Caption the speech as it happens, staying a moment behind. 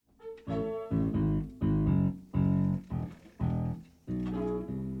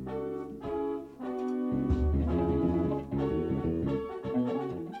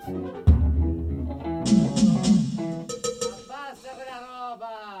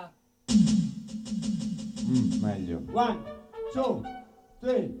Meglio. 1, 2,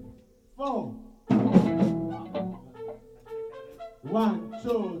 3, 4. 1,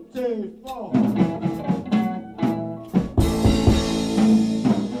 2, 3, 4.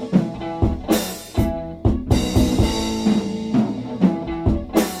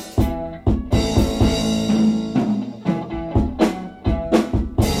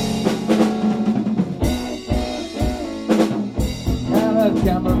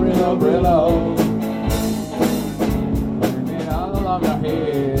 Camarilo Brillo, turning all along our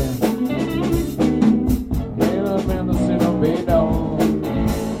head. Never been to see no be known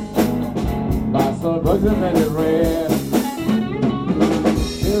by some drugs and made it red.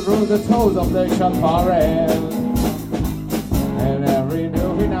 It ruled the toes of the shot forest, and every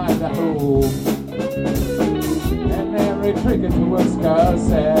new night the hole, and every cricket to a scar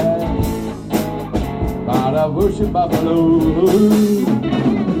said. By the bushing buffalo,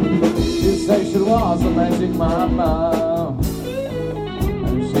 she said she was a magic mama,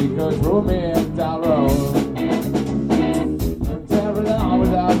 and she could throw me in that road and tear it out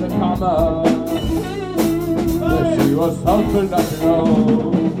without the comma. But she was something not to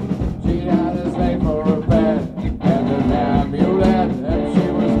know. She had a slave for a bed and an amulet, and she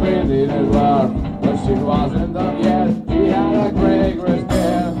was ready to work, but she wasn't done yet. She had a great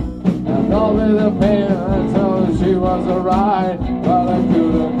respect. And all with the pain, I told her she was alright, but I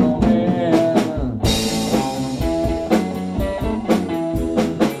couldn't come in.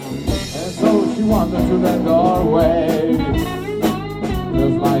 And so she wandered to the doorway,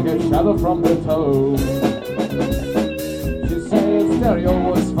 just like a shadow from the toe. She said the stereo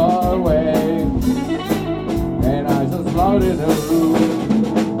was far away, and I just locked in her room.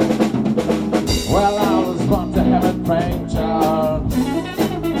 Well, I was born to have a prank child,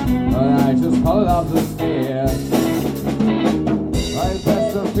 but I just followed up the stairs. Right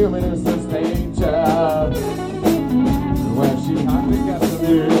past a few minutes of danger, where she hardly gets to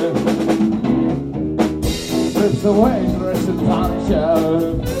near. Trips away to rest the punisher,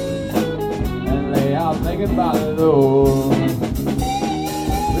 and lay out naked by the door.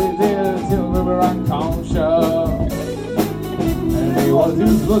 We did it till we were unconscious, and it was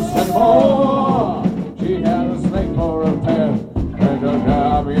useless anymore. She had a snake for a pet. And a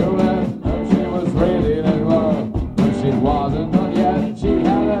amulet, and she was ready to work, but she wasn't done yet. She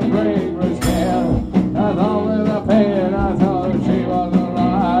had a great respect, and all in the pain, I told her she was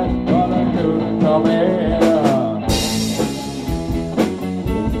alright, but I couldn't come in.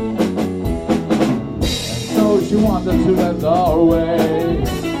 And so she wandered to the doorway,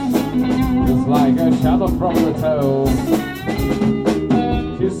 just like a shadow from the toe.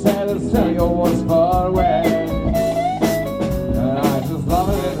 She said the stereo was far away,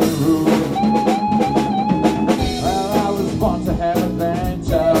 in the room. Well, I was born to have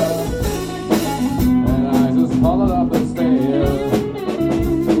adventure, and I just followed up the stairs.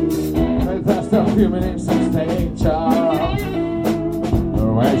 Right past a few minutes of danger,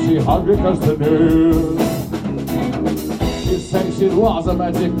 where she hungry cause the news. She said she was a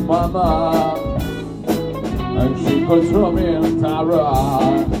magic mama, and she could throw me in terror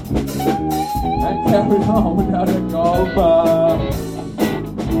and carry home without a coma.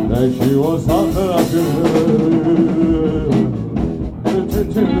 That she was something I could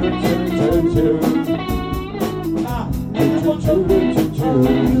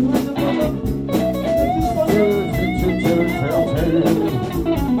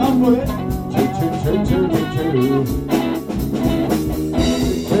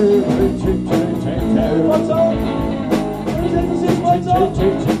What's up? Who's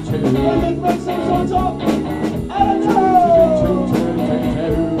emphasis? What's up? And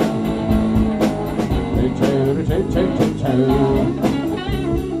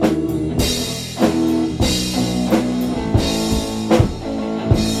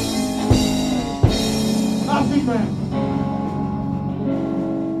Muffin, man.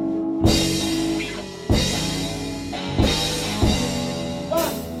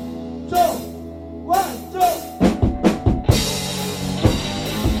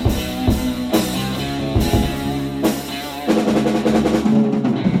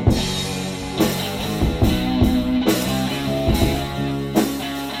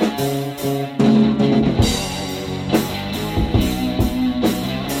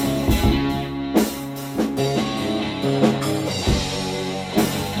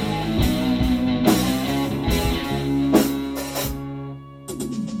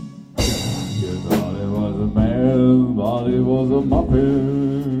 Muffin.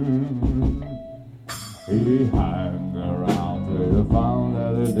 He hung around till he found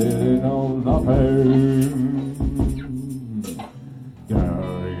that he didn't know nothing.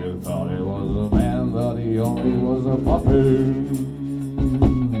 Girl, you thought he was a man, but he only was a muffin.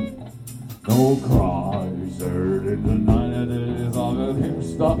 No cries heard in the night, and it is all of him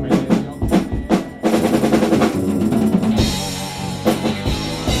stopping.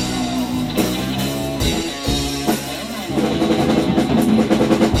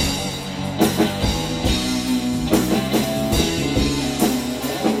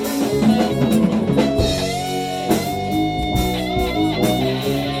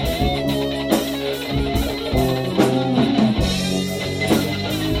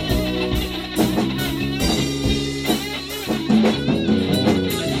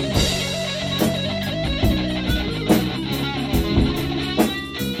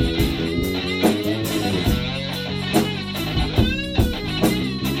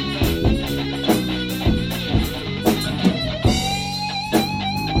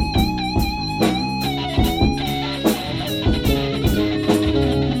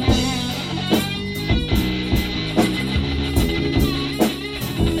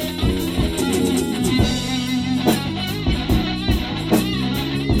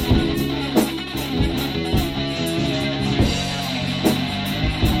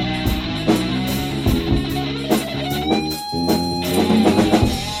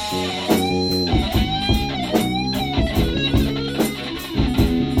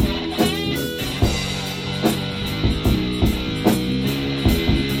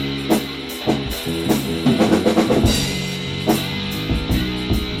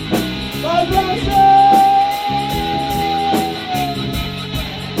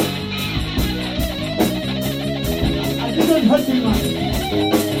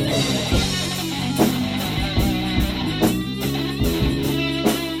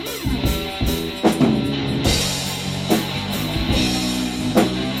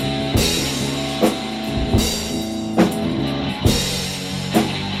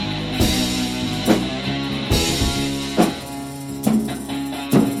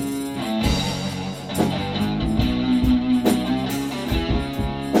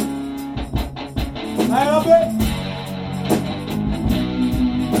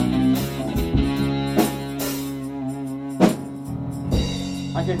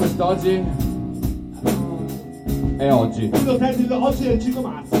 Anche quest'oggi è oggi. Dillo te, oggi è il 5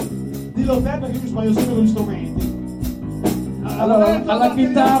 marzo. Dillo te perché mi sbaglio sempre con gli strumenti. Allora, alla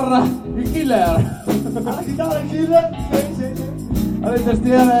chitarra il killer. Alla chitarra il killer? Sì. Alle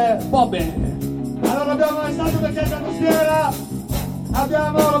tastiere Bobby. Allora abbiamo arrestato perché alla tastiera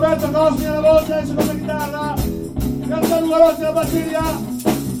abbiamo Roberto Cosmi alla voce, seconda chitarra, Graziano Ugolotti alla batteria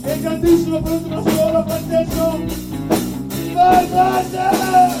e il grandissimo per l'ultima scuola Francesco.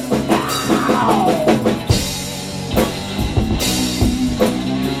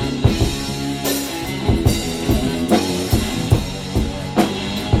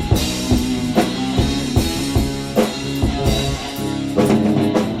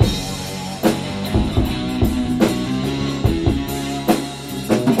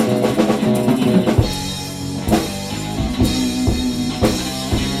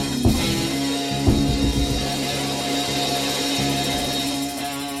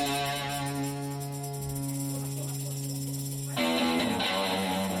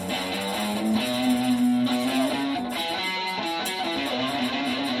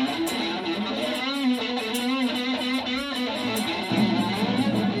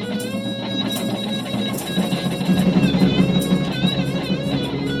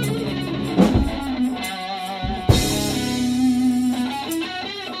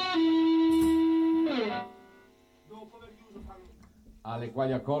 Alle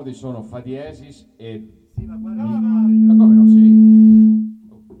quali accordi sono fa diesis e... Sì, ma guarda, Ma come no, sì?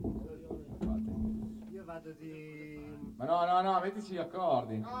 io vado di... Ma no, mettici gli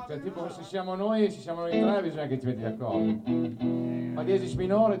accordi. Cioè, tipo, se siamo noi tre, bisogna che ci metti gli accordi. Fa diesis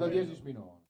minore, do diesis minore.